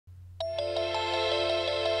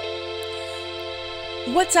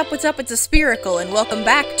What's up, it's a Spherical, and welcome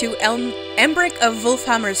back to Embric of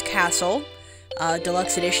Wulfhammer's Castle.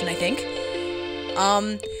 Deluxe edition, I think.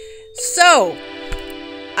 So,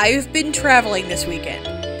 I've been traveling this weekend.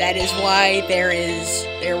 That is why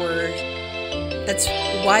that's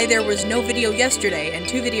why there was no video yesterday, and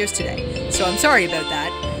 2 videos today. So I'm sorry about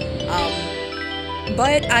that.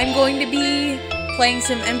 But I'm going to be playing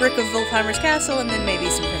some Embric of Wulfhammer's Castle, and then maybe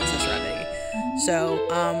some Princess Remedy. So,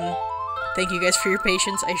 thank you guys for your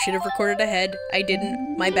patience. I should have recorded ahead. I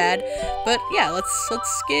didn't. My bad. But yeah,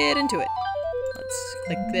 let's get into it. Let's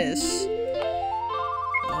click this.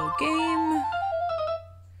 Load game.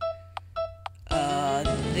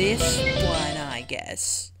 This one, I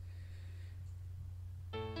guess.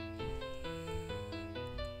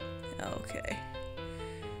 Okay.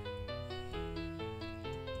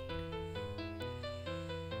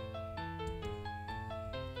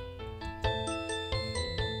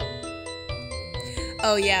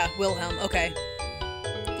 Oh yeah, Wilhelm, okay.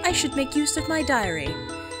 I should make use of my diary.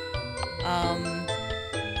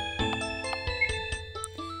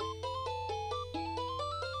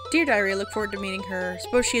 Dear Diary, I look forward to meeting her.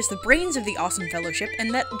 Suppose she is the brains of the awesome fellowship,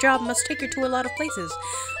 and that job must take her to a lot of places.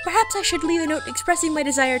 Perhaps I should leave a note expressing my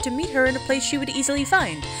desire to meet her in a place she would easily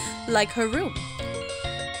find, like her room.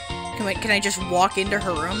 Can I just walk into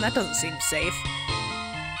her room? That doesn't seem safe.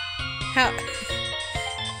 How...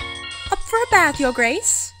 Up for a bath, Your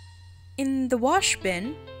Grace? In the wash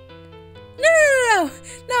bin? No!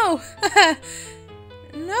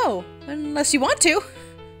 No, unless you want to.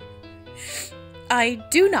 I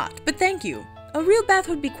do not, but thank you. A real bath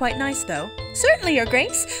would be quite nice, though. Certainly, Your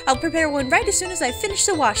Grace. I'll prepare one right as soon as I finish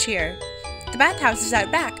the wash here. The bathhouse is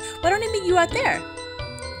out back. Why don't I meet you out there?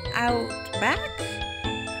 Out back?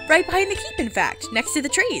 Right behind the keep, in fact, next to the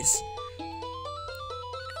trees.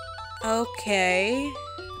 Okay.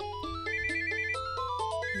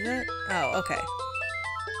 Oh, okay.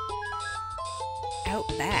 Out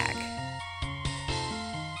back.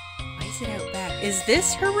 Why is it out back? Is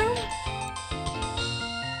this her room?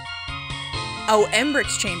 Oh,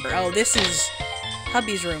 Embric's chamber. Oh, this is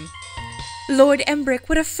hubby's room. Lord Embric,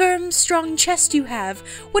 what a firm, strong chest you have.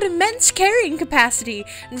 What immense carrying capacity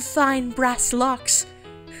and fine brass locks.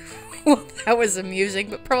 Well, that was amusing,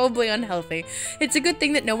 but probably unhealthy. It's a good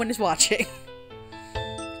thing that no one is watching.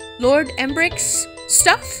 Lord Embric's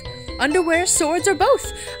stuff? Underwear, swords, or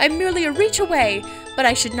both? I'm merely a reach away, but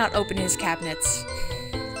I should not open his cabinets.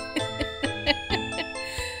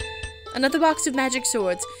 Another box of magic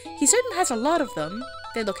swords. He certainly has a lot of them.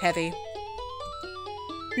 They look heavy.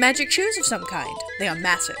 Magic shoes of some kind. They are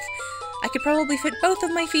massive. I could probably fit both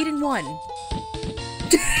of my feet in one.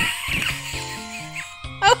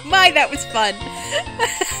 Oh my, that was fun.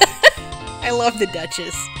 I love the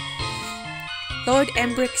Duchess. Lord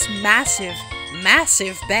Embric's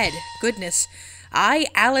massive bed. Goodness. I,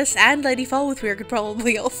 Alice, and Lady Fallwithweir could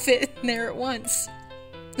probably all fit in there at once.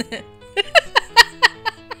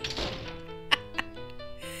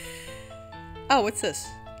 Oh, what's this?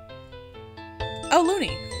 Oh,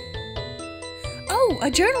 Looney. Oh, a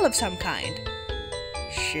journal of some kind.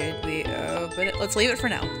 Should we open it? Let's leave it for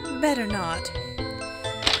now. Better not.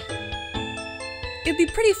 It'd be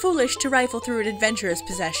pretty foolish to rifle through an adventurer's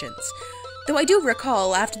possessions. Though I do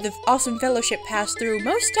recall, after the awesome fellowship passed through,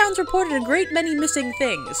 most towns reported a great many missing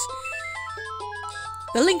things.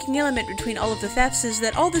 The linking element between all of the thefts is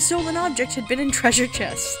that all the stolen objects had been in treasure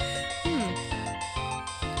chests.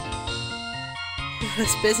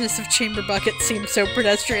 This business of chamber buckets seems so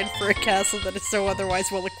pedestrian for a castle that is so otherwise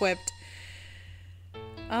well equipped.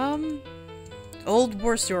 Old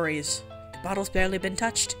war stories. The bottle's barely been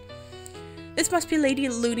touched. This must be Lady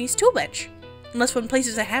Looney's tool bench. Unless one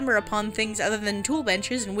places a hammer upon things other than tool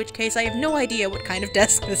benches, in which case I have no idea what kind of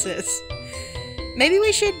desk this is. Maybe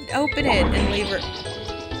we should open it and leave her...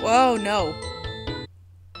 Whoa, no.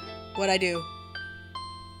 What'd I do?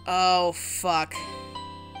 Oh, fuck.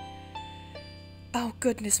 Oh,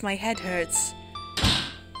 goodness, my head hurts.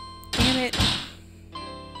 Damn it.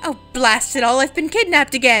 Oh, blast it all, I've been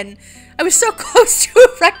kidnapped again! I was so close to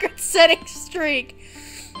a record-setting streak!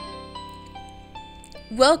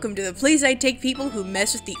 Welcome to the place I take people who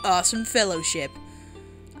mess with the awesome fellowship.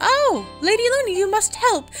 Oh, Lady Looney, you must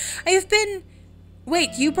help! I have been... Wait,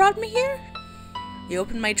 you brought me here? You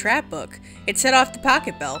opened my trap book. It set off the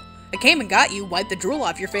pocket bell. I came and got you, wiped the drool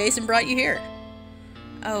off your face, and brought you here.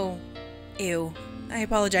 Oh... Ew. I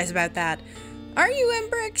apologize about that. Are you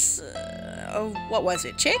Embric's... oh, what was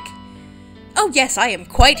it, chick? Oh yes, I am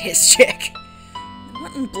quite his chick.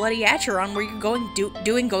 What in bloody Acheron were you going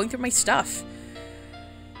through my stuff?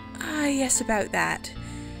 Ah, yes, about that.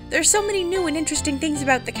 There's so many new and interesting things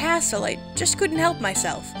about the castle, I just couldn't help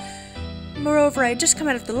myself. Moreover, I had just come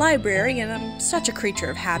out of the library, and I'm such a creature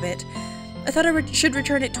of habit. I thought I should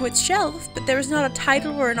return it to its shelf, but there was not a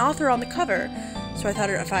title or an author on the cover, so I thought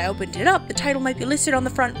if I opened it up, the title might be listed on the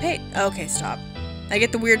front page. Okay, stop. I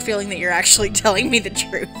get the weird feeling that you're actually telling me the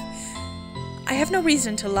truth. I have no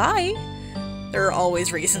reason to lie. There are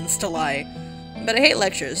always reasons to lie. But I hate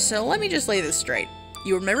lectures, so let me just lay this straight.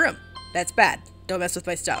 You were in my room. That's bad. Don't mess with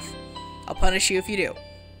my stuff. I'll punish you if you do.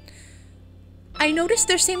 I noticed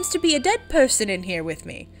there seems to be a dead person in here with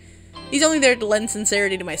me. He's only there to lend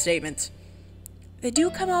sincerity to my statements. They do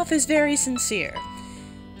come off as very sincere.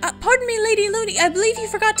 Pardon me, Lady Looney. I believe you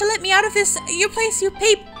forgot to let me out of your place, you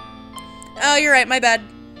peep. Oh, you're right. My bad.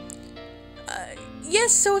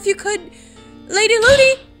 Yes, so if you could... Lady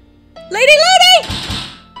Looney! Lady Looney!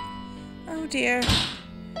 Oh, dear.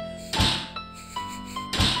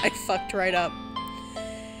 I fucked right up.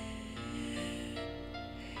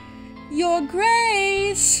 Your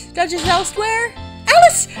Grace! Duchess elsewhere?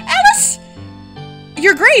 Alice! Alice!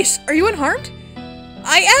 Your Grace! Are you unharmed?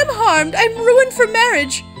 I am harmed! I'm ruined for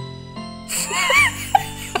marriage!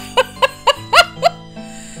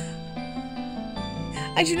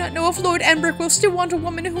 I do not know if Lord Embric will still want a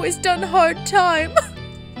woman who has done hard time.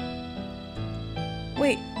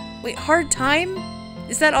 Wait, hard time?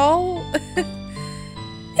 Is that all?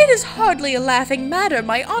 It is hardly a laughing matter.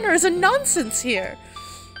 My honor is a nonsense here.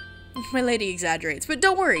 My lady exaggerates, but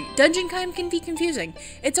don't worry. Dungeon time can be confusing.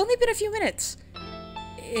 It's only been a few minutes.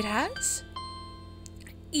 It has?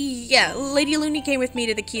 Yeah, Lady Looney came with me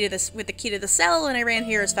to the key to the cell, and I ran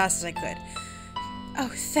here as fast as I could. Oh,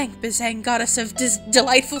 thank Bazang, goddess of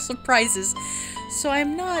delightful surprises. So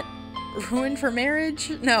I'm not ruined for marriage?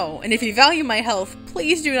 No, and if you value my health,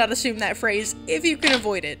 please do not assume that phrase if you can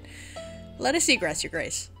avoid it. Let us seagrass, your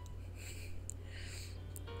grace.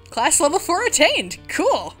 Class level 4 attained!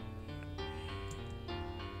 Cool!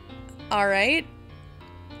 Alright.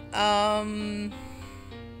 A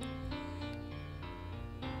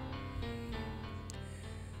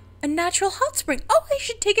natural hot spring. Oh, I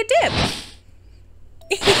should take a dip!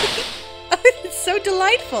 Oh, it's so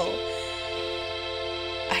delightful!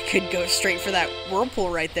 I could go straight for that whirlpool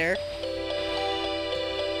right there.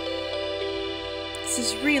 This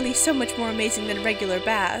is really so much more amazing than a regular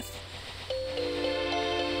bath.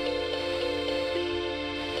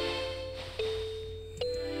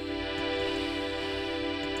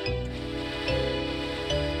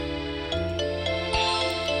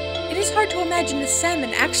 It is hard to imagine a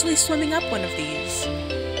salmon actually swimming up one of these.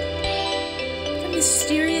 What a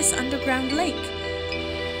mysterious underground lake.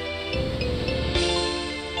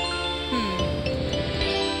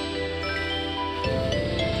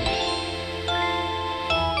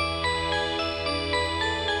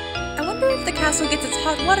 I wonder if the castle gets its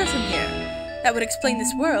hot water from here. That would explain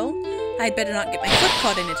this whirl. I'd better not get my foot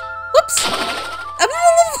caught in it. Whoops!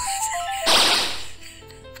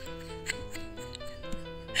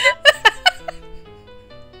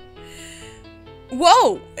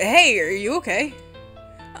 Whoa! Hey, are you okay?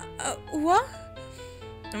 What?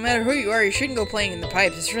 No matter who you are, you shouldn't go playing in the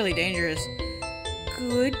pipes. It's really dangerous.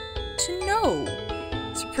 Good to know.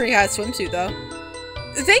 It's a pretty hot swimsuit, though.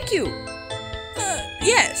 Thank you!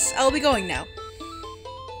 Yes, I'll be going now.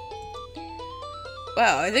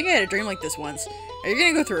 Wow, I think I had a dream like this once. Are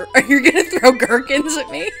you gonna throw gherkins at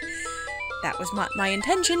me? That was not my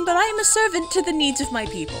intention, but I am a servant to the needs of my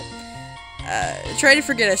people. Try to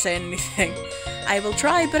forget I said anything. I will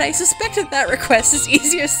try, but I suspect that request is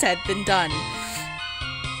easier said than done.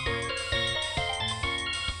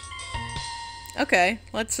 Okay,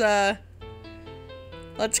 let's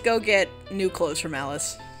go get new clothes from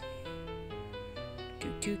Alice.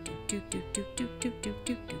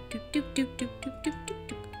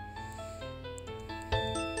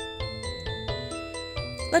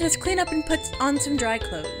 Let us clean up and put on some dry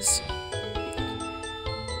clothes.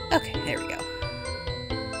 Okay, there we go.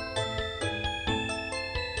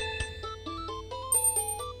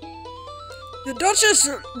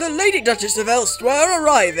 The Lady Duchess of Elsewhere are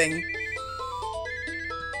arriving.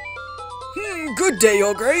 Good day,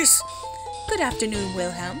 Your Grace. Good afternoon,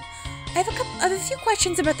 Wilhelm. I have a few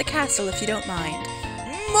questions about the castle, if you don't mind.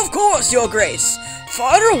 Of course, Your Grace.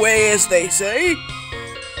 Fire away, as they say.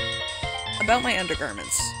 About my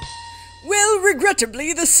undergarments. Well,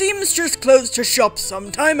 regrettably, the seamstress closed her shop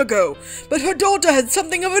some time ago, but her daughter had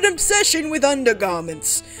something of an obsession with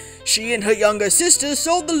undergarments. She and her younger sister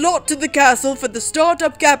sold the lot to the castle for the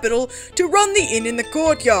startup capital to run the inn in the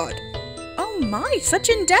courtyard. Oh my, such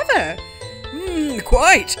endeavor!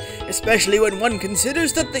 Quite, especially when one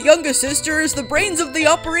considers that the younger sister is the brains of the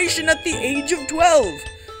operation at the age of 12.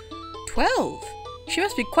 12? She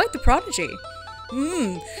must be quite the prodigy.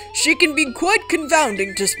 She can be quite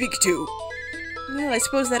confounding to speak to. Well, I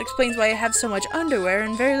suppose that explains why I have so much underwear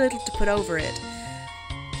and very little to put over it.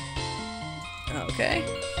 Okay.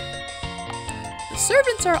 The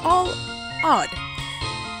servants are all odd.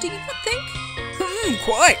 Do you not think?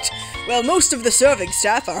 Quite. Well, most of the serving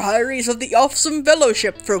staff are hirees of the Wulfhammer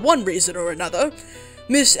Fellowship for one reason or another.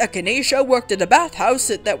 Miss Echinacea worked at a bathhouse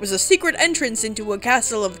that was a secret entrance into a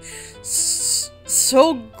castle of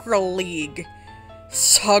Sograleague.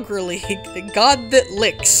 Sograleague, the god that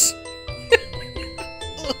licks.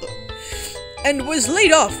 And was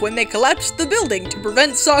laid off when they collapsed the building to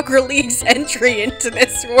prevent Sograleague's entry into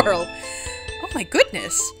this world. Oh my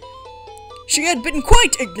goodness. She had been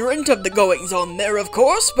quite ignorant of the goings-on there, of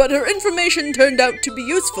course, but her information turned out to be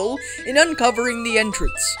useful in uncovering the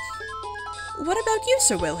entrance. What about you,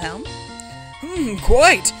 Sir Wilhelm?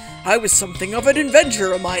 Quite. I was something of an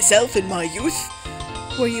adventurer myself in my youth.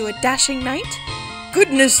 Were you a dashing knight?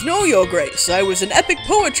 Goodness no, your grace. I was an epic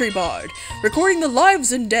poetry bard, recording the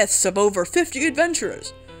lives and deaths of over 50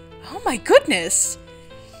 adventurers. Oh my goodness!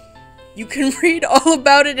 You can read all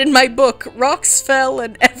about it in my book, Rocks Fell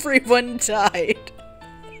and Everyone Died.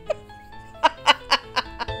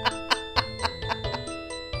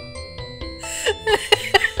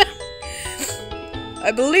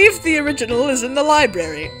 I believe the original is in the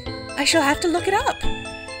library. I shall have to look it up.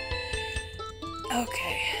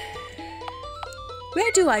 Okay.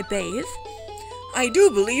 Where do I bathe? I do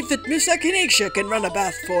believe that Miss Echinacea can run a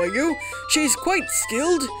bath for you. She's quite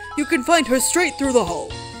skilled. You can find her straight through the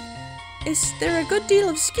hall. Is there a good deal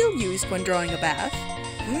of skill used when drawing a bath?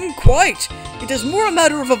 Quite. It is more a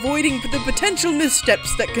matter of avoiding the potential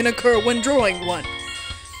missteps that can occur when drawing one.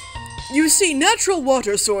 You see, natural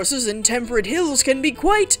water sources in temperate hills can be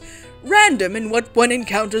quite random in what one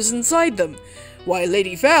encounters inside them. Why,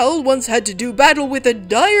 Lady Fowl once had to do battle with a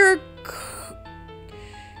dire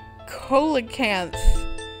coelacanth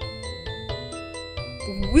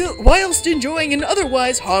whilst enjoying an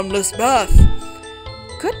otherwise harmless bath.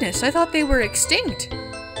 Goodness, I thought they were extinct.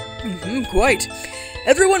 Quite.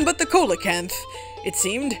 Everyone but the coelacanth, it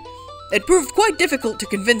seemed. It proved quite difficult to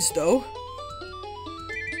convince, though.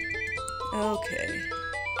 Okay.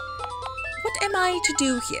 What am I to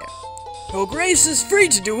do here? Your Grace is free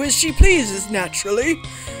to do as she pleases, naturally.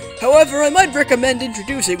 However, I might recommend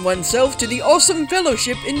introducing oneself to the Wulfhammer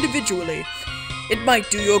Fellowship individually. It might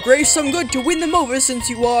do your Grace some good to win them over, since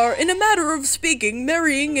you are, in a matter of speaking,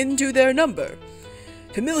 marrying into their number.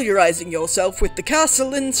 Familiarizing yourself with the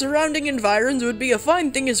castle and surrounding environs would be a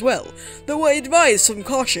fine thing as well, though I advise some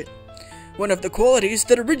caution. One of the qualities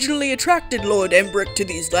that originally attracted Lord Embric to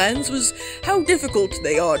these lands was how difficult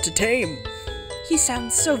they are to tame. He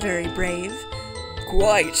sounds so very brave.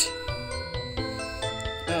 Quite.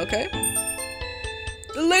 Okay.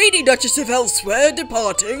 The Lady Duchess of Elsewhere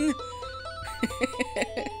departing.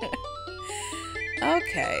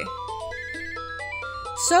 Okay.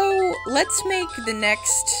 So, let's make the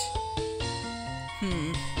next...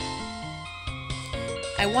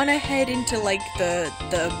 I want to head into, like, the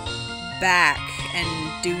back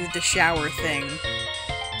and do the shower thing.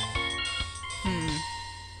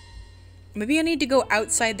 Maybe I need to go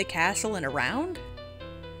outside the castle and around?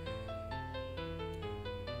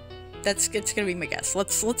 It's gonna be my guess.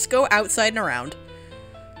 Let's go outside and around.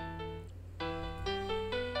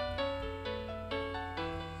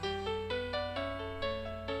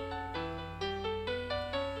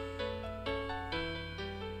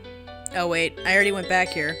 Oh wait, I already went back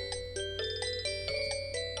here.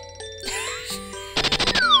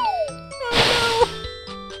 Oh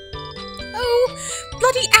no! Oh,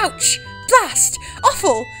 bloody ouch! Blast!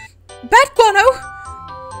 Awful! Bad guano!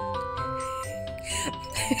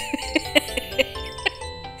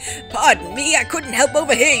 Pardon me, I couldn't help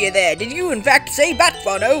overhear you there. Did you in fact say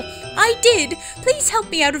Batfono? I did! Please help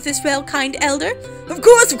me out of this well, kind elder. Of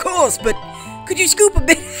course, but could you scoop a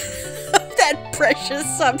bit of that precious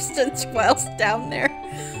substance whilst down there?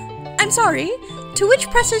 I'm sorry, to which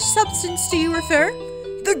precious substance do you refer?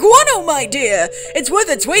 The guano, my dear! It's worth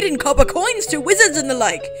its weight in copper coins to wizards and the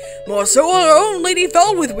like. More so our own Lady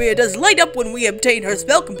Falwithweir does light up when we obtain her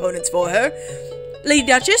spell components for her. Lady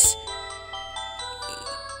Duchess?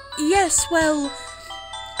 Yes, well,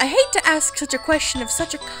 I hate to ask such a question of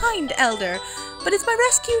such a kind elder, but is my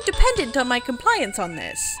rescue dependent on my compliance on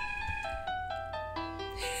this?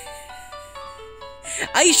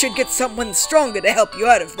 I should get someone stronger to help you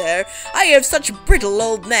out of there. I have such brittle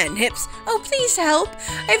old man hips. Oh, please help.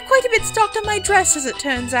 I have quite a bit stocked on my dress, as it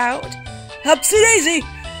turns out. Hupsy-daisy!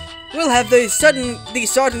 We'll have the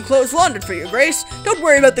tartan clothes laundered for you, Grace. Don't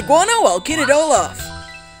worry about the guano, I'll get it all off.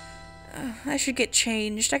 I should get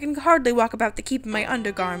changed. I can hardly walk about the keep in my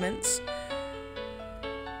undergarments.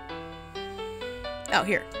 Oh,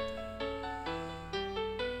 here.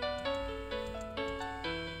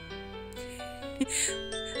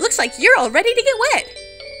 Looks like you're all ready to get wet.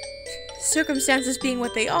 Circumstances being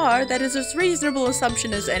what they are, that is as reasonable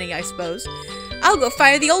assumption as any, I suppose. I'll go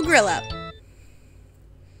fire the old grill up.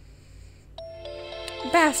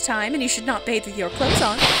 Bath time, and you should not bathe with your clothes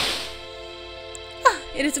on. Ah,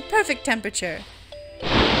 it is a perfect temperature.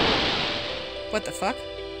 What the fuck?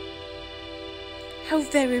 How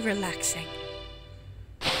very relaxing.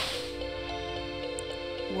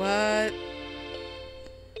 What?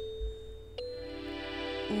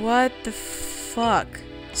 What the fuck?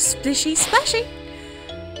 Splishy splashy?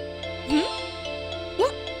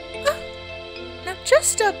 What? Ah. Now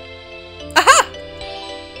just a... Aha!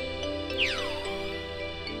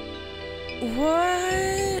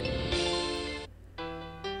 What?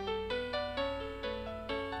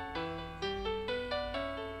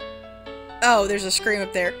 Oh, there's a scream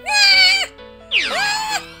up there.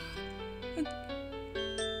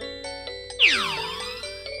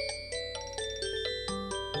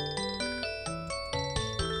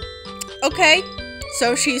 Okay,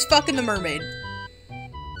 so she's fucking the mermaid.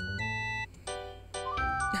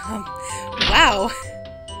 Wow.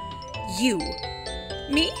 You.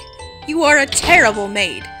 Me? You are a terrible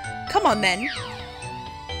maid. Come on, then.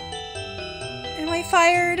 Am I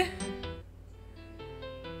fired?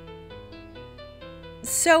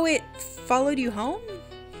 So it followed you home?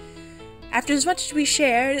 After as much as we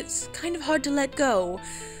shared, it's kind of hard to let go.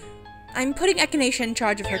 I'm putting Echinacea in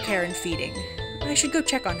charge of her care and feeding. I should go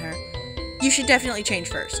check on her. You should definitely change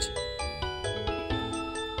first.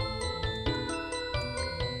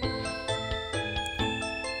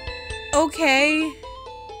 Okay.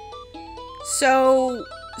 So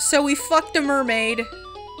we fucked a mermaid.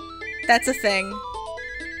 That's a thing.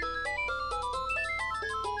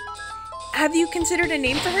 Have you considered a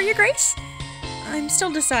name for her, Your Grace? I'm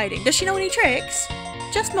still deciding. Does she know any tricks?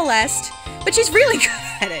 Just molest. But she's really good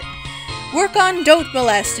at it. Work on don't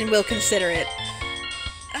molest and we'll consider it.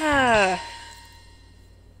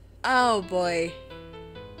 Oh boy.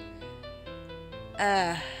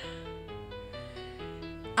 I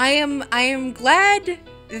am glad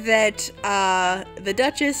that the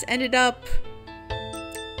Duchess ended up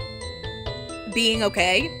being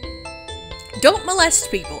okay. Don't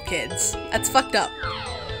molest people, kids. That's fucked up.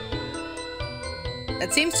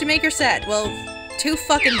 That seems to make her sad. Well, too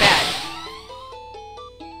fucking bad.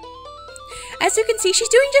 As you can see, she's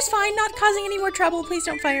doing just fine, not causing any more trouble. Please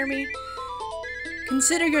don't fire me.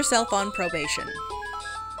 Consider yourself on probation.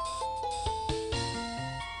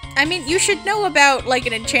 I mean, you should know about, like,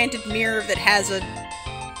 an enchanted mirror that has a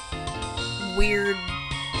weird,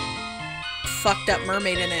 fucked up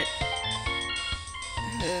mermaid in it.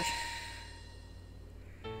 Ugh.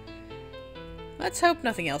 Let's hope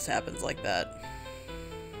nothing else happens like that.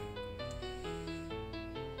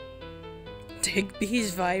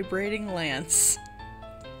 Digby's vibrating lance.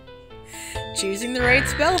 Choosing the right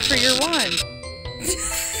spell for your wand.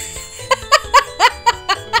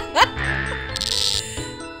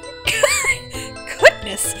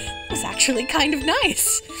 Goodness, that was actually kind of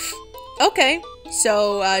nice. Okay,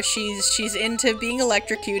 so she's into being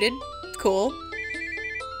electrocuted. Cool.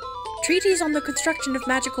 Treatise on the construction of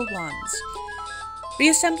magical wands.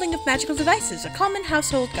 Reassembling of magical devices, a common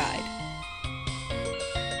household guide.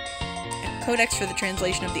 A codex for the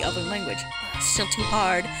translation of the other language. Still too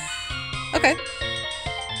hard. Okay.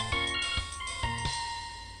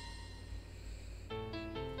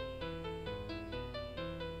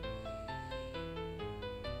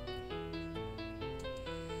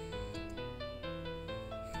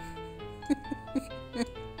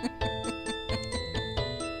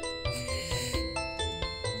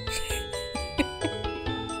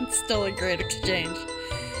 It's still a great exchange.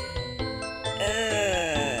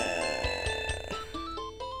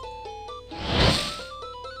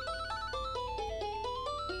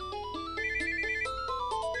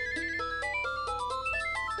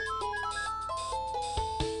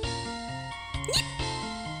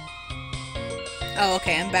 Oh,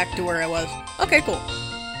 okay, I'm back to where I was. Okay, cool.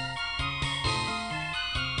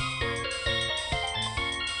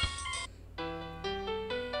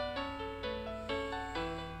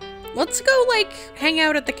 Let's go, like, hang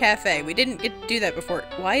out at the cafe. We didn't get to do that before.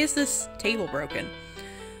 Why is this table broken?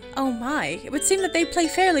 Oh my, it would seem that they play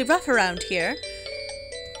fairly rough around here.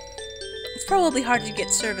 It's probably hard to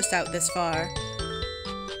get service out this far.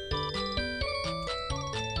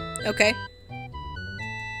 Okay.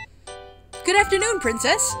 Good afternoon,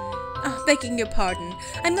 princess. Oh, begging your pardon.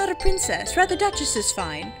 I'm not a princess, rather Duchess is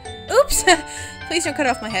fine. Oops! Please don't cut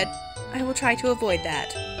off my head. I will try to avoid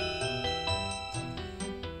that.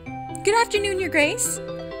 Good afternoon, Your Grace.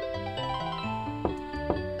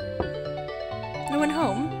 No one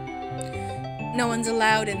home? No one's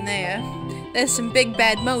allowed in there. There's some big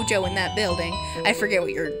bad mojo in that building. I forget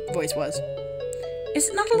what your voice was. Is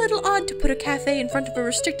it not a little odd to put a cafe in front of a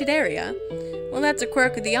restricted area? Well, that's a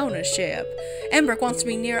quirk of the ownership. Embric wants to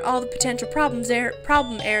be near all the potential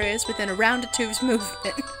problem areas within a round or two's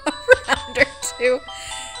movement. A round or two?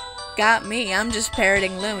 Got me, I'm just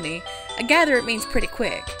parroting Looney. I gather it means pretty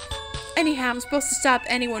quick. Anyhow, I'm supposed to stop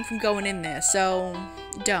anyone from going in there, so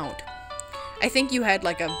don't. I think you had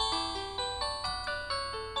like a...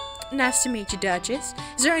 Nice to meet you, Duchess.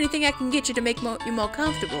 Is there anything I can get you to make you more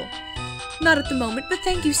comfortable? Not at the moment, but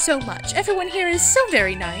thank you so much. Everyone here is so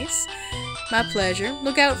very nice. My pleasure.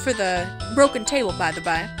 Look out for the broken table, by the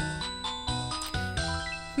by.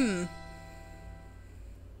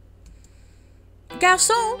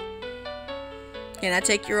 Garçon! Can I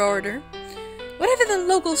take your order? Whatever the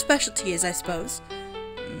local specialty is, I suppose.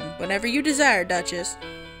 Whatever you desire, Duchess.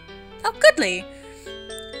 Oh, goodly!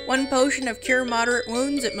 1 potion of cure moderate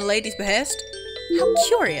wounds at milady's behest. How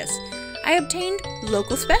curious. I obtained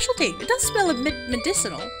local specialty. It does smell a bit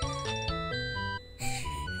medicinal.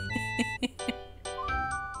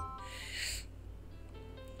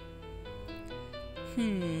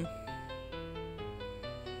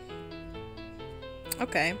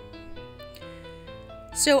 Okay.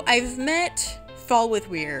 So I've met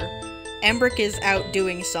Fallwithweir. Embric is out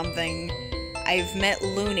doing something. I've met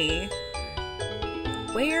Looney.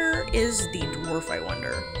 Where is the dwarf, I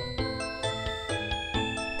wonder?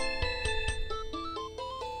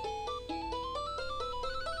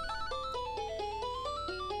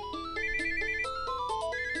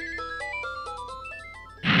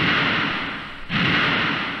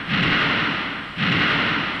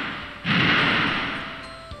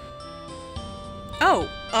 Oh,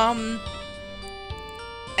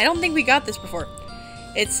 I don't think we got this before.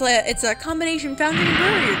 It's a combination foundry and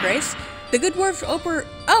brewery, Your Grace. The good dwarf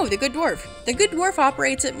the good dwarf. The good dwarf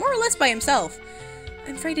operates it more or less by himself.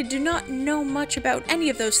 I'm afraid I do not know much about any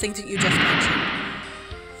of those things that you just mentioned.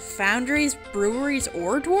 Foundries, breweries,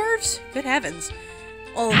 or dwarves? Good heavens.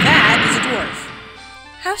 All that is a dwarf.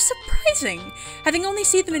 How surprising! Having only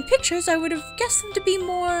seen them in pictures, I would have guessed them to be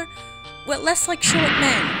more, well, less like short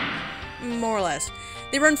men. More or less.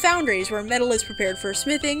 They run foundries where metal is prepared for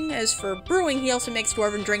smithing. As for brewing, he also makes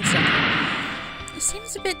dwarven drinks. It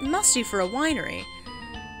seems a bit musty for a winery.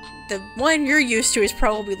 The wine you're used to is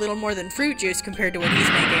probably little more than fruit juice compared to what he's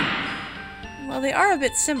making. Well, they are a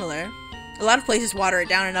bit similar. A lot of places water it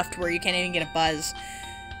down enough to where you can't even get a buzz.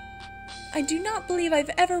 I do not believe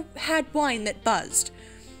I've ever had wine that buzzed.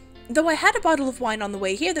 Though I had a bottle of wine on the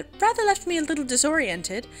way here that rather left me a little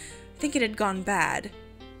disoriented. I think it had gone bad.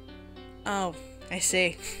 Oh, I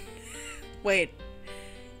see. Wait.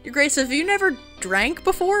 Your Grace, have you never drank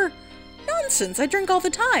before? Nonsense, I drink all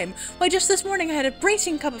the time. Why, just this morning I had a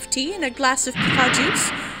bracing cup of tea and a glass of picard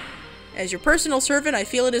juice. As your personal servant, I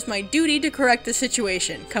feel it is my duty to correct the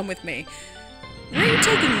situation. Come with me. Where are you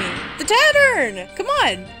taking me? The tavern! Come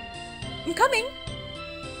on! I'm coming.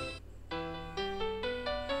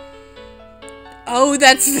 Oh,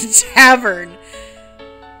 that's the tavern.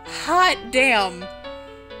 Hot damn.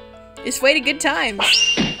 Just wait a good time.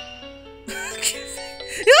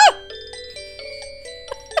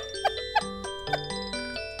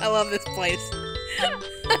 I love this place.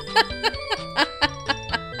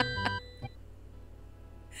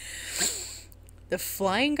 The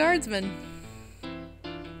Flying Guardsman.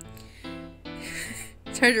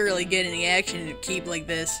 It's hard to really get any action in a keep like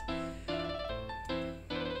this.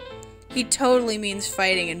 He totally means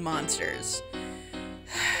fighting in monsters.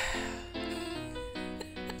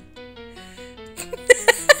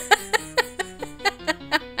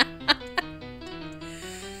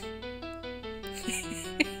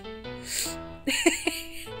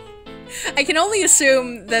 I can only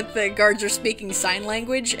assume that the guards are speaking sign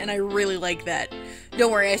language, and I really like that.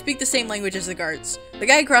 Don't worry, I speak the same language as the guards. The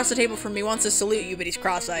guy across the table from me wants to salute you, but he's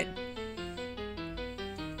cross-eyed.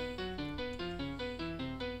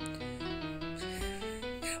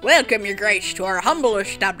 Welcome, Your Grace, to our humble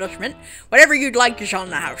establishment. Whatever you'd like is on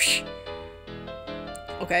the house.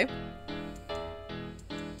 Okay.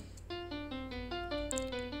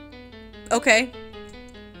 Okay.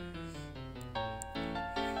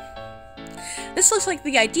 This looks like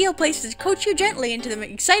the ideal place to coach you gently into the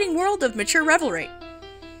exciting world of mature revelry.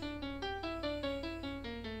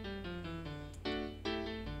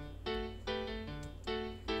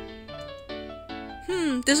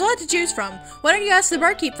 There's a lot to choose from. Why don't you ask the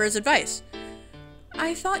barkeep for his advice?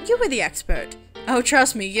 I thought you were the expert. Oh,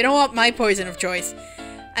 trust me, you don't want my poison of choice.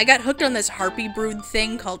 I got hooked on this harpy brood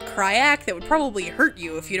thing called Cryak that would probably hurt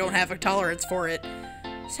you if you don't have a tolerance for it.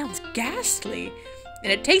 Sounds ghastly.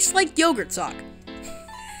 And it tastes like yogurt sock.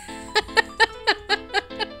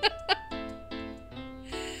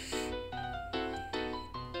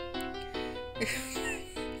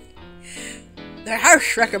 The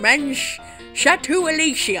house recommends Chateau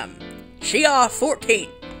Elysium, CR 14.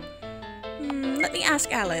 Let me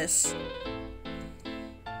ask Alice.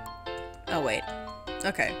 Oh, wait.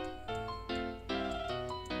 Okay.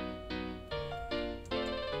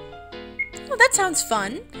 Oh, that sounds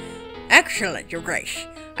fun. Excellent, Your Grace.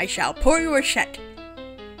 I shall pour you a shot.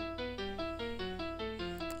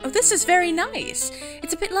 Oh, this is very nice.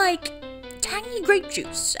 It's a bit like tangy grape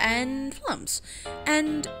juice and plums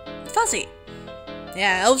and fuzzy.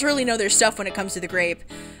 Yeah, elves really know their stuff when it comes to the grape.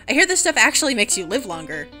 I hear this stuff actually makes you live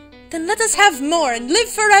longer. Then let us have more and live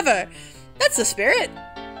forever. That's the spirit.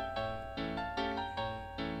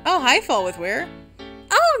 Oh, hi, Fall with Weir.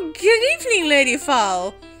 Oh, good evening, Lady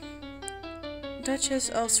Fall. Duchess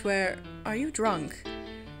elsewhere, are you drunk?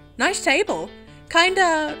 Nice table.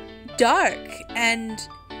 Kinda dark and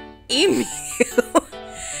emu.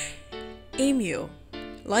 Emu.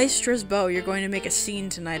 Lystra's bow, you're going to make a scene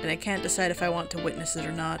tonight, and I can't decide if I want to witness it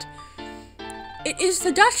or not. It is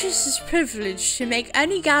the Duchess's privilege to make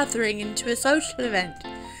any gathering into a social event.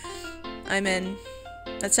 I'm in.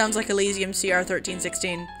 That sounds like Elysium CR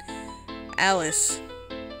 1316. Alice.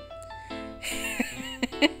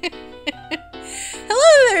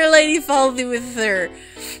 Hello there, Lady Faldy with her.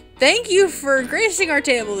 Thank you for gracing our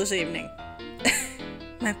table this evening.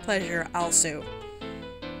 My pleasure, also.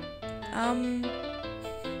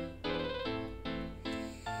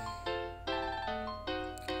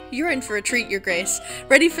 You're in for a treat, Your Grace.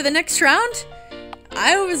 Ready for the next round?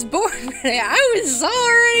 I was born ready. I was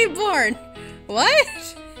already born.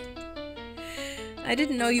 What? I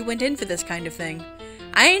didn't know you went in for this kind of thing.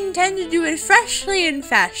 I intend to do it freshly and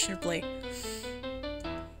fashionably.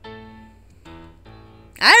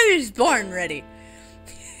 I was born ready.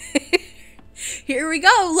 Here we go.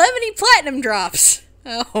 Lemony Platinum drops.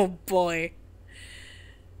 Oh boy.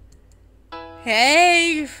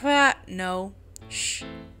 Hey, no. Shh.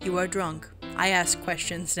 You are drunk. I ask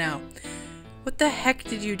questions now. What the heck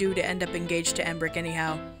did you do to end up engaged to Embric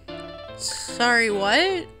anyhow? Sorry,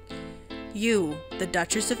 what? You, the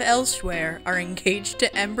Duchess of Elsewhere, are engaged to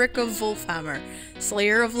Embric of Wulfhammer,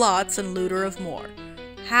 slayer of lots and looter of more.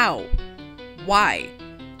 How? Why?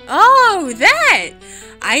 Oh, that!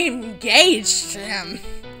 I'm engaged to him.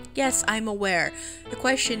 Yes, I'm aware. The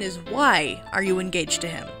question is, why are you engaged to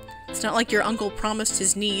him? It's not like your uncle promised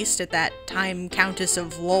his niece, at that time Countess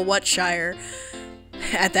of Lulwatshire,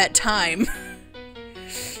 at that time,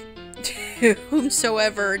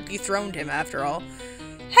 whomsoever dethroned him, after all.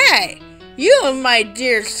 Hey! You, my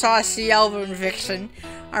dear saucy elven vixen,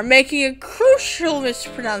 are making a crucial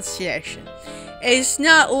mispronunciation. It's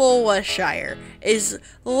not Lulwatshire, it's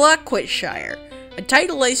Luckwitshire. A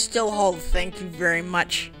title I still hold, thank you very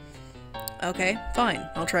much. Okay, fine.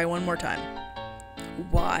 I'll try one more time.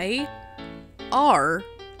 Why are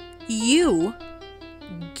you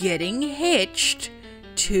getting hitched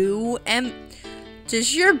to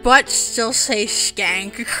Does your butt still say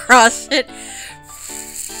skank across it?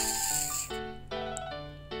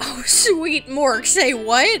 Oh, sweet Mork, say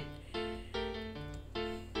what?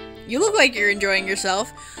 You look like you're enjoying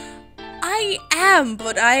yourself. I am,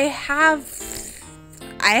 but I have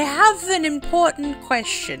an important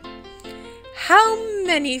question. How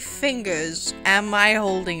many fingers am I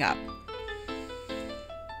holding up?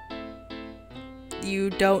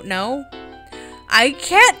 You don't know? I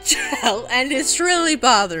can't tell, and it's really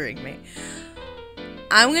bothering me.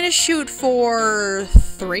 I'm gonna shoot for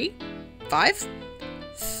 3? 5?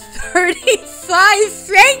 35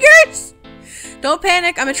 fingers? Don't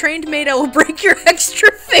panic, I'm a trained maid. I will break your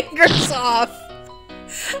extra fingers off.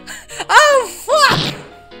 Oh, fuck!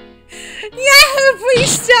 Yeah,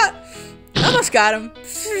 please stop! Almost got him.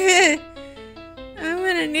 I'm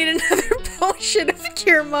gonna need another potion of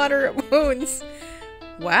cure moderate wounds.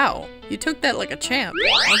 Wow, you took that like a champ.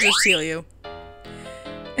 I'll just heal you.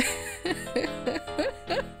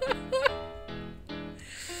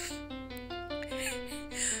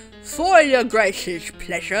 For your grace's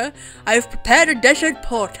pleasure, I've prepared a desert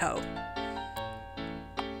porto.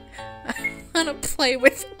 I wanna play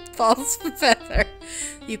with false feather.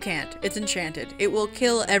 You can't. It's enchanted. It will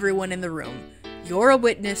kill everyone in the room. You're a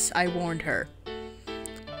witness. I warned her.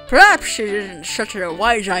 Perhaps it isn't such a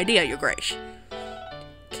wise idea, Your Grace.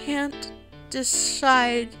 Can't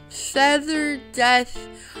decide. Feather death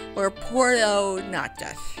or Porto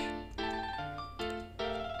Nata.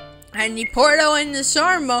 And the Porto and the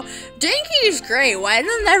Sormo. Drinking is great. Why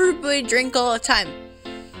don't everybody drink all the time?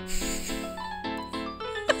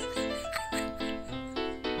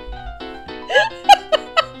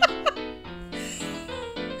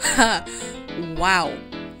 Wow.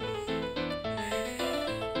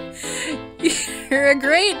 You're a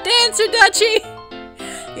great dancer, Dutchie.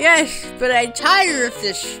 Yes, but I'm tired of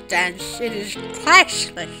this dance. It is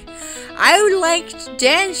classless. I would like to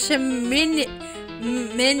dance a minuet,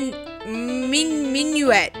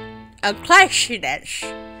 a classy dance.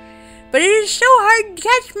 But it is so hard to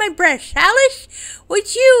catch my breath. Alice,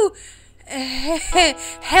 would you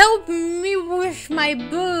help me with my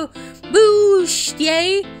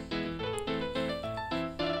bustier?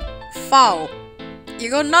 Foul. You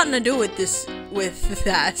got nothing to do with this, with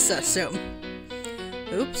that, I assume.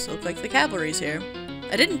 Oops, looks like the cavalry's here.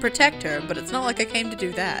 I didn't protect her, but it's not like I came to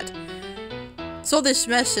do that. So this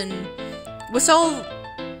mess and was all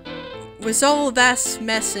that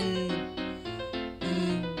mess and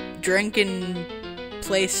drinking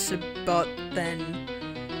place about then.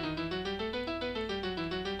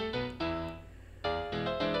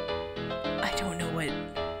 I don't know what.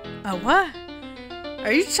 What?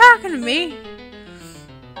 Are you talking to me?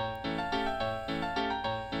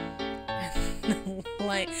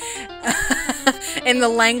 In the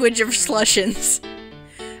language of slushins.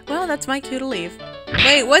 Well, that's my cue to leave.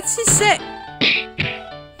 Wait, what's he say?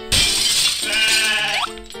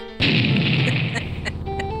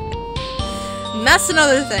 And that's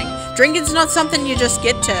another thing. Drinking's not something you just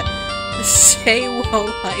get to say while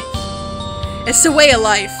life. It's a way of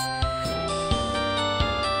life.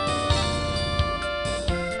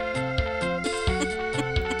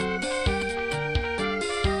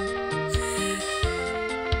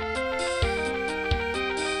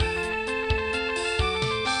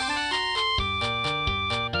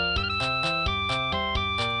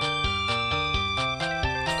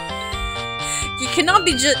 You cannot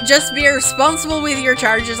be just be irresponsible with your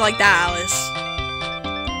charges like that, Alice.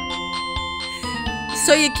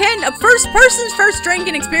 So you can. A person's first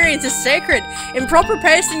drinking experience is sacred. Improper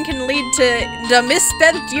pacing can lead to the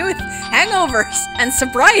misspent youth, hangovers, and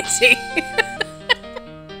sobriety.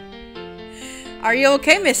 Are you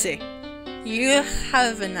okay, Missy? You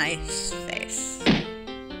have a nice face.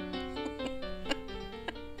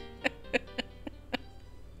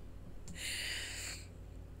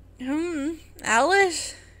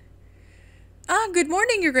 Alice? Good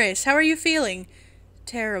morning, Your Grace. How are you feeling?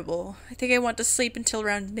 Terrible. I think I want to sleep until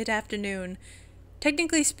around mid-afternoon.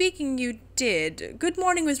 Technically speaking, you did. Good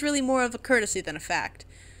morning was really more of a courtesy than a fact.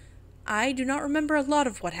 I do not remember a lot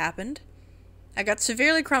of what happened. I got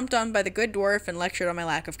severely crumped on by the good dwarf and lectured on my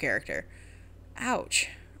lack of character. Ouch.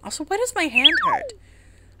 Also, why does my hand hurt?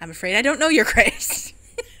 I'm afraid I don't know, Your Grace.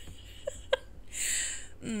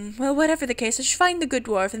 Well, whatever the case, I should find the good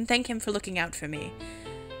dwarf and thank him for looking out for me.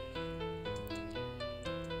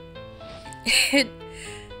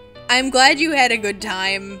 I'm glad you had a good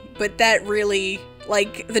time, but that really,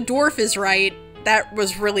 like, the dwarf is right. That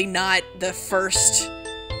was really not the first,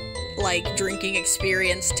 like, drinking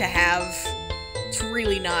experience to have. It's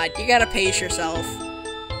really not. You gotta pace yourself.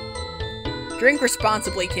 Drink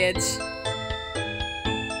responsibly, kids.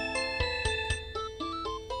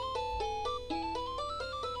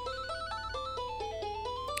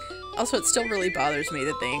 Also, it still really bothers me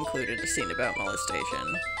that they included a scene about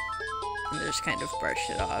molestation. And they just kind of brushed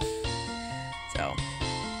it off. So,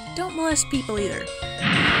 don't molest people either.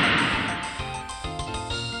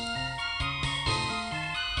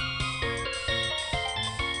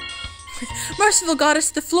 Merciful goddess,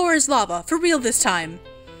 the floor is lava. For real this time.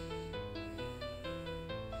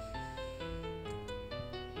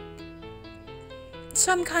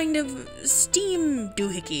 Some kind of steam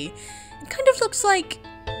doohickey. It kind of looks like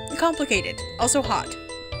complicated. Also hot.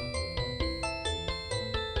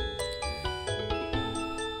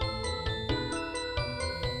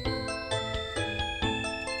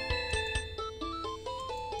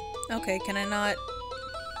 Okay, can I not?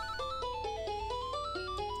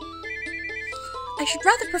 I should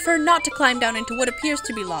rather prefer not to climb down into what appears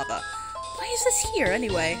to be lava. Why is this here,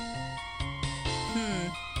 anyway?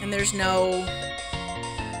 And there's no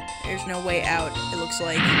way out, it looks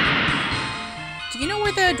like. Do you know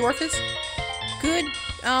where the dwarf is? Good,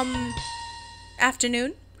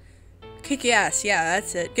 afternoon? Kick ass, yeah,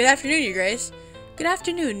 that's it. Good afternoon, Your Grace. Good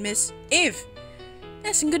afternoon, Miss Eve.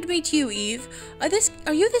 Yes, and good to meet you, Eve.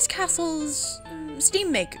 Are you this castle's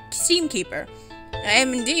steamkeeper? I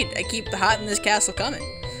am indeed. I keep the hot in this castle coming.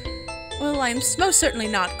 Well, I'm most certainly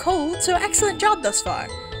not cold, so excellent job thus far.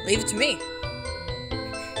 Leave it to me.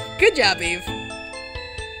 Good job, Eve.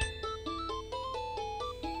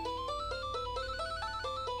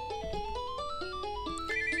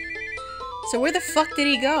 So where the fuck did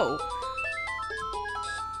he go?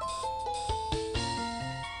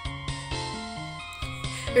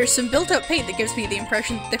 There's some built-up paint that gives me the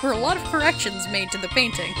impression that there were a lot of corrections made to the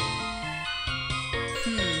painting.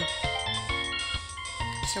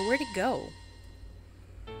 So where'd he go?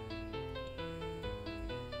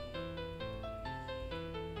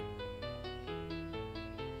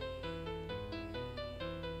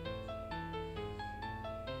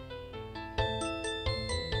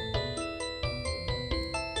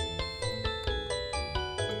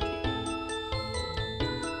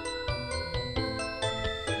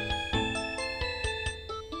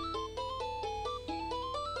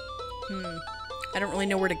 I don't really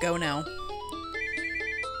know where to go now.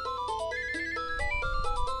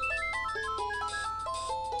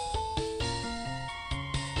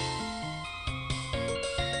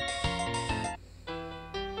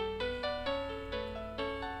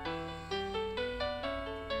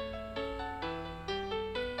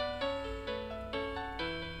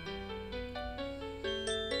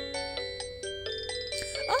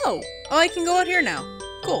 Oh! Oh, I can go out here now.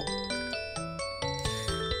 Cool.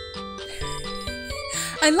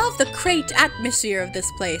 I love the crate atmosphere of this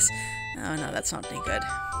place. Oh no, that's not any good.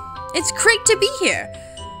 It's great to be here!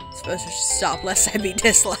 I suppose I should stop lest I be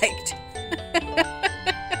disliked.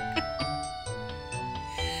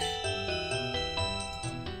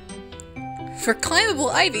 For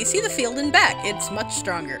climbable ivy, see the field and back. It's much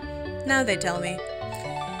stronger. Now they tell me.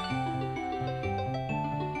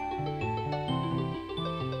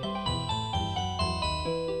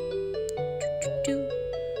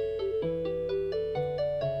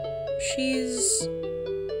 She's...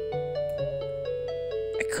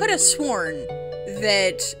 I could have sworn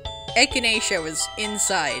that Echinacea was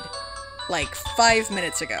inside, like 5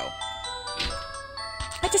 minutes ago.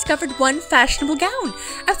 I discovered one fashionable gown.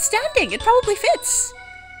 Outstanding! It probably fits.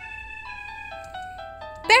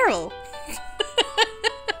 Beryl.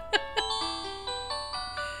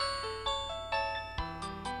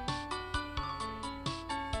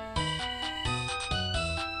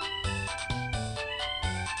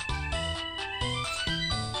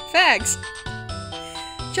 Fags.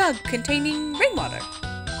 Jug containing rainwater.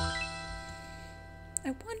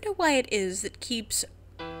 I wonder why it is that keeps...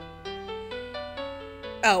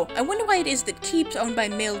 Oh, I wonder why it is that keeps owned by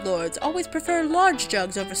male lords always prefer large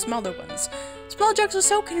jugs over smaller ones. Small jugs are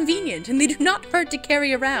so convenient, and they do not hurt to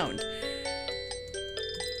carry around.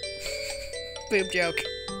 Boob joke.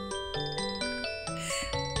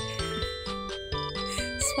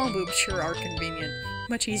 Small boobs sure are convenient.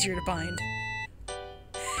 Much easier to bind.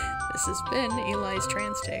 This has been Eli's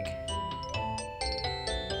trans take.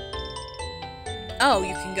 Oh,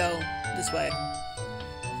 you can go this way.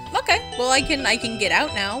 Okay, well I can get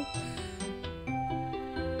out now.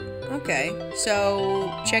 Okay, so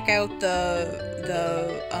check out the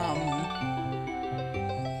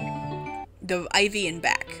ivy and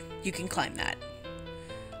back. You can climb that.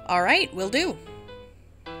 All right, will do.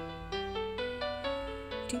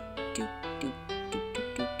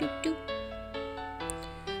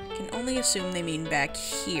 Can only assume they mean back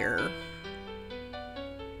here.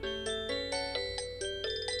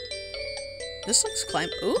 This looks climb.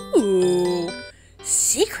 Ooh,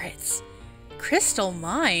 secrets. Crystal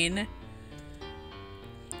mine.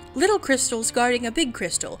 Little crystals guarding a big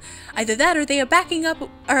crystal. Either that, or they are backing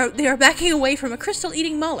away from a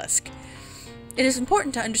crystal-eating mollusk. It is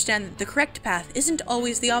important to understand that the correct path isn't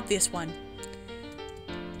always the obvious one.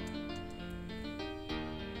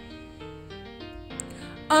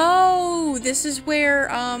 Oh, this is where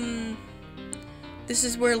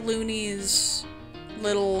Looney's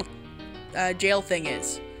little jail thing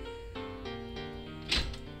is.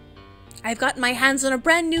 I've gotten my hands on a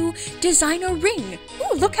brand new designer ring.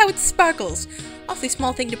 Ooh, look how it sparkles. Awfully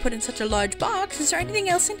small thing to put in such a large box. Is there anything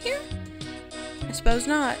else in here? I suppose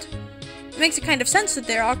not. It makes a kind of sense that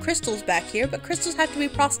there are crystals back here, but crystals have to be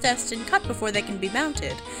processed and cut before they can be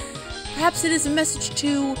mounted. Perhaps it is a message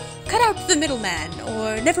to cut out the middleman,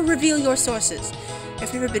 or never reveal your sources.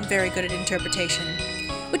 I've never been very good at interpretation.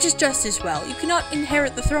 Which is just as well. You cannot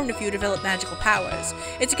inherit the throne if you develop magical powers.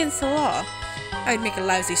 It's against the law. I would make a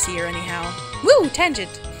lousy seer anyhow. Woo!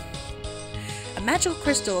 Tangent! A magical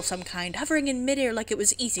crystal of some kind, hovering in midair like it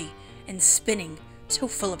was easy, and spinning, so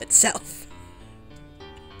full of itself.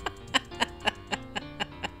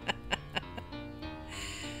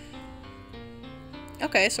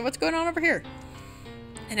 Okay, so what's going on over here?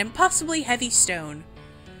 An impossibly heavy stone.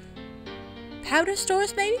 Powder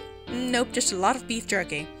stores, maybe? Nope, just a lot of beef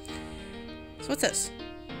jerky. So what's this?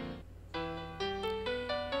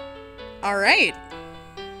 Alright.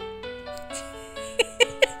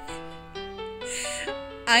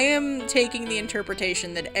 I am taking the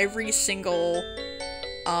interpretation that every single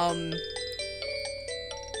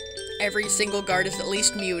guard is at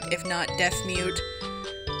least mute, if not deaf mute.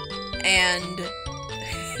 And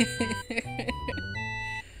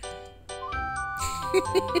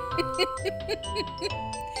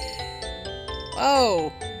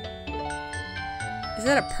oh. Is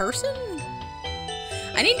that a person?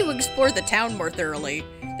 I need to explore the town more thoroughly.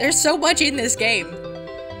 There's so much in this game.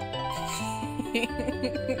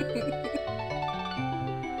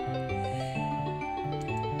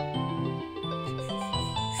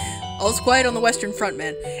 All's quiet on the Western Front,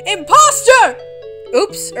 man. Imposter!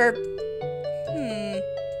 Oops,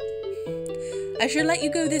 I should let you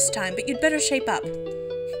go this time, but you'd better shape up.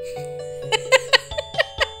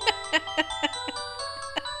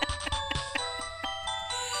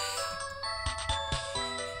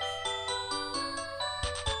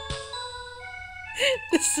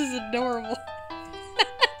 This is adorable.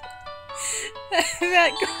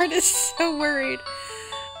 That guard is so worried.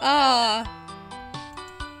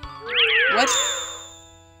 What?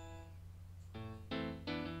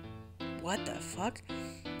 What the fuck?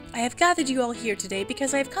 I have gathered you all here today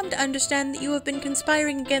because I have come to understand that you have been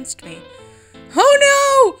conspiring against me. Oh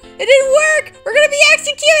no! It didn't work! We're gonna be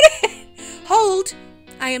executed! Hold!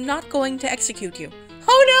 I am not going to execute you.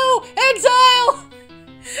 Oh no! Exile!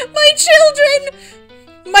 My children!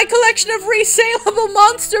 My collection of resaleable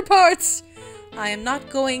monster parts! I am not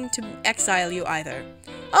going to exile you either.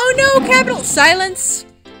 Oh no! Capital silence!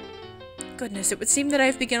 Goodness, it would seem that I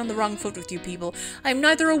have begun on the wrong foot with you people. I am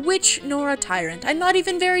neither a witch nor a tyrant. I'm not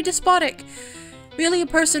even very despotic. Merely a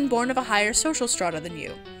person born of a higher social strata than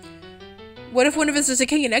you. What if one of us is a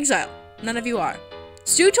king in exile? None of you are.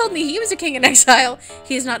 Stu told me he was a king in exile.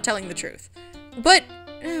 He is not telling the truth. But,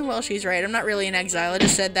 well, she's right. I'm not really in exile. I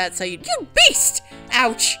just said that so you beast!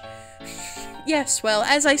 Ouch! Yes, well,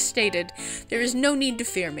 as I stated, there is no need to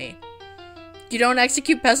fear me. You don't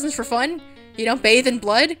execute peasants for fun? You don't bathe in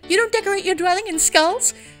blood? You don't decorate your dwelling in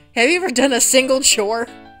skulls? Have you ever done a single chore?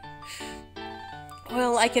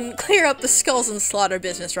 Well, I can clear up the skulls and slaughter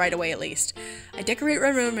business right away at least. I decorate my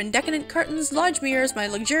room in decadent curtains, large mirrors, my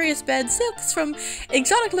luxurious bed, silks from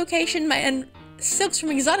exotic locations,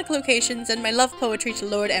 and my love poetry to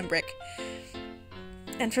Lord Embric.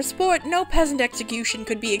 And for sport, no peasant execution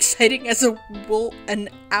could be exciting as an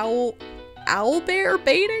owl bear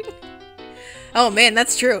baiting? Oh man,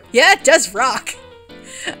 that's true. Yeah, it does rock.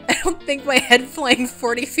 I don't think my head flying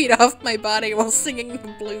 40 feet off my body while singing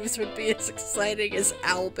the blues would be as exciting as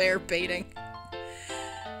owlbear baiting.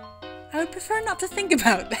 I would prefer not to think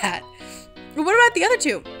about that. But what about the other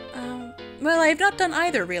two? Well, I have not done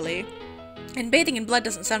either, really. And bathing in blood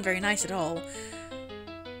doesn't sound very nice at all.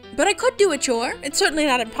 But I could do a chore. It's certainly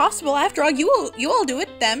not impossible. After all, you all do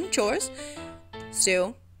it, them, chores.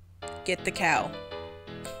 Stu, get the cow.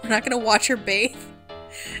 We're not gonna watch her bathe.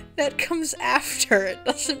 That comes after. It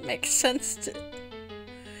doesn't make sense to...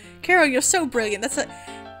 Carol, you're so brilliant. That's a...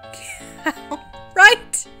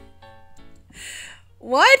 Right?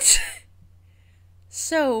 What?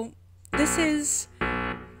 So, this is...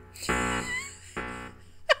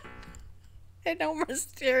 an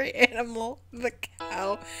almost scary animal. The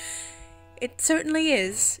cow. It certainly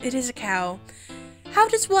is. It is a cow. How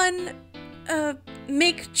does one,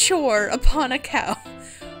 make chore upon a cow?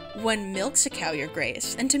 One milks a cow, your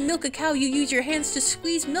grace, and to milk a cow you use your hands to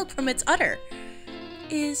squeeze milk from its udder.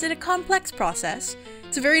 Is it a complex process?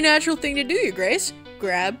 It's a very natural thing to do, your grace.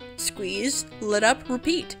 Grab, squeeze, lit up,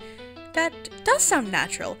 repeat. That does sound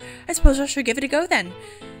natural. I suppose I should give it a go then.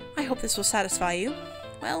 I hope this will satisfy you.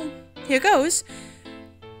 Well, here goes.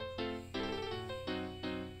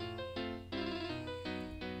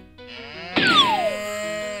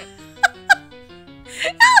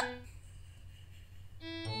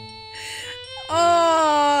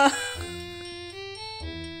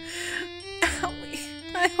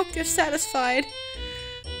 I hope you're satisfied.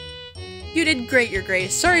 You did great, your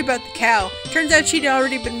grace. Sorry about the cow. Turns out she'd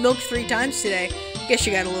already been milked 3 times today. Guess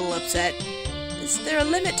you got a little upset. Is there a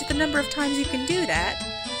limit to the number of times you can do that?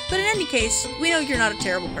 But in any case, we know you're not a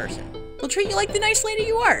terrible person. We'll treat you like the nice lady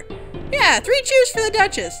you are. Yeah, 3 cheers for the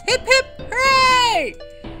Duchess. Hip hip hooray!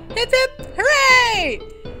 Hip hip hooray!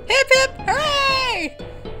 Hip hip hooray!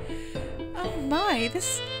 Oh my,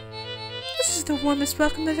 this is the warmest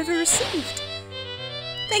welcome I've ever received.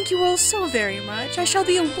 Thank you all so very much. I shall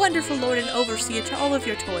be a wonderful lord and overseer to all of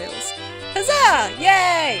your toils. Huzzah!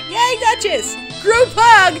 Yay! Yay, Duchess! Group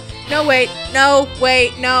hug! No, wait. No,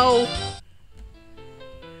 wait, no.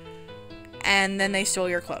 And then they stole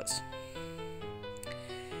your clothes.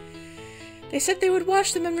 They said they would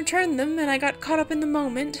wash them and return them, and I got caught up in the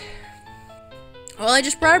moment. Well, I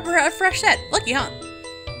just brought a fresh set. Lucky, huh?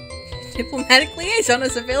 Diplomatic liaison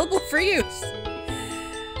is available for use.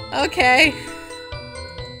 Okay.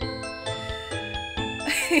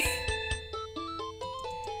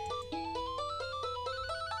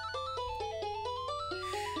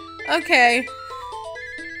 Okay.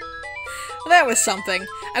 Well, that was something.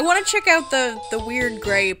 I want to check out the weird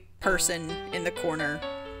gray person in the corner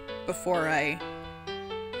before I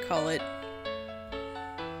call it.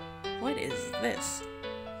 What is this?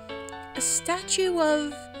 A statue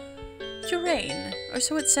of Jeraine, or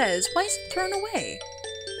so it says. Why is it thrown away?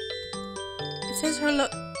 It says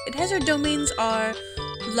her domains are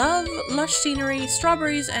love, lush scenery,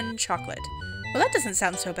 strawberries, and chocolate. Well, that doesn't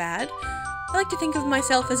sound so bad. I like to think of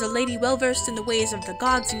myself as a lady well-versed in the ways of the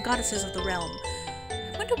gods and goddesses of the realm.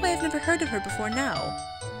 I wonder why I've never heard of her before now.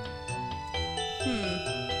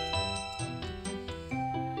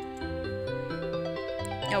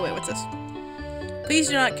 Oh wait, what's this? Please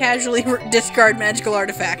do not casually discard magical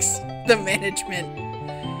artifacts. The management.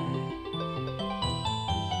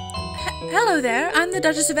 Hello there, I'm the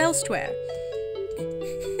Duchess of Elsewhere.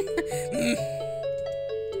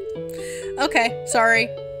 Okay, sorry.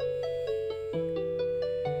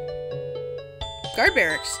 Guard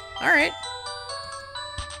barracks. Alright.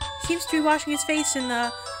 Seems to be washing his face in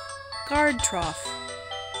the guard trough.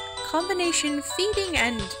 Combination feeding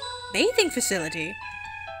and bathing facility.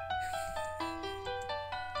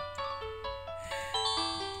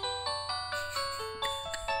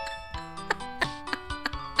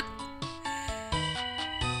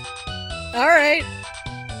 Alright.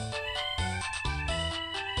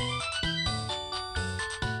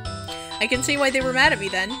 I can see why they were mad at me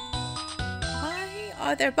then. Why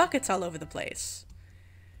are there buckets all over the place?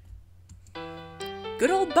 Good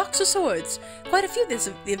old box of swords. Quite a few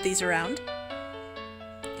of these around.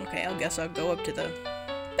 Okay, I guess I'll go up to the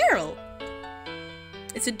barrel.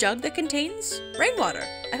 It's a jug that contains rainwater.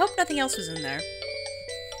 I hope nothing else was in there.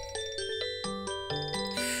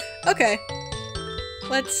 Okay.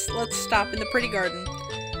 Let's stop in the pretty garden.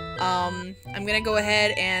 I'm gonna go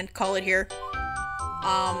ahead and call it here.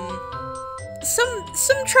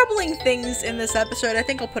 Some troubling things in this episode. I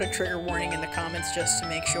think I'll put a trigger warning in the comments just to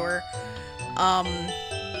make sure.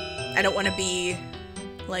 I don't want to be,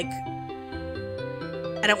 like,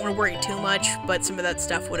 I don't want to worry too much, but some of that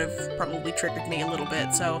stuff would have probably triggered me a little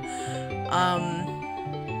bit, so,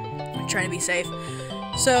 I'm trying to be safe.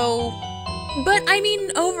 So, but, I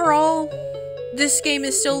mean, overall, this game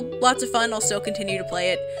is still lots of fun. I'll still continue to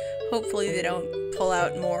play it. Hopefully they don't pull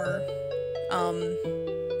out more,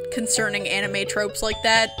 concerning anime tropes like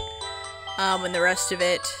that, and the rest of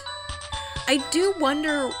it. I do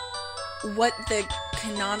wonder what the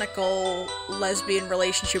canonical lesbian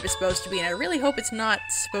relationship is supposed to be, and I really hope it's not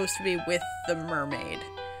supposed to be with the mermaid,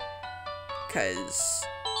 because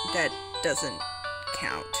that doesn't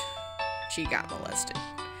count. She got molested.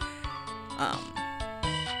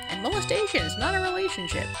 And molestation is not a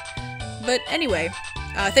relationship. But anyway,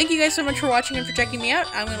 thank you guys so much for watching and for checking me out.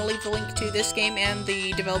 I'm going to leave the link to this game and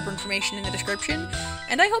the developer information in the description,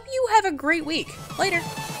 and I hope you have a great week. Later!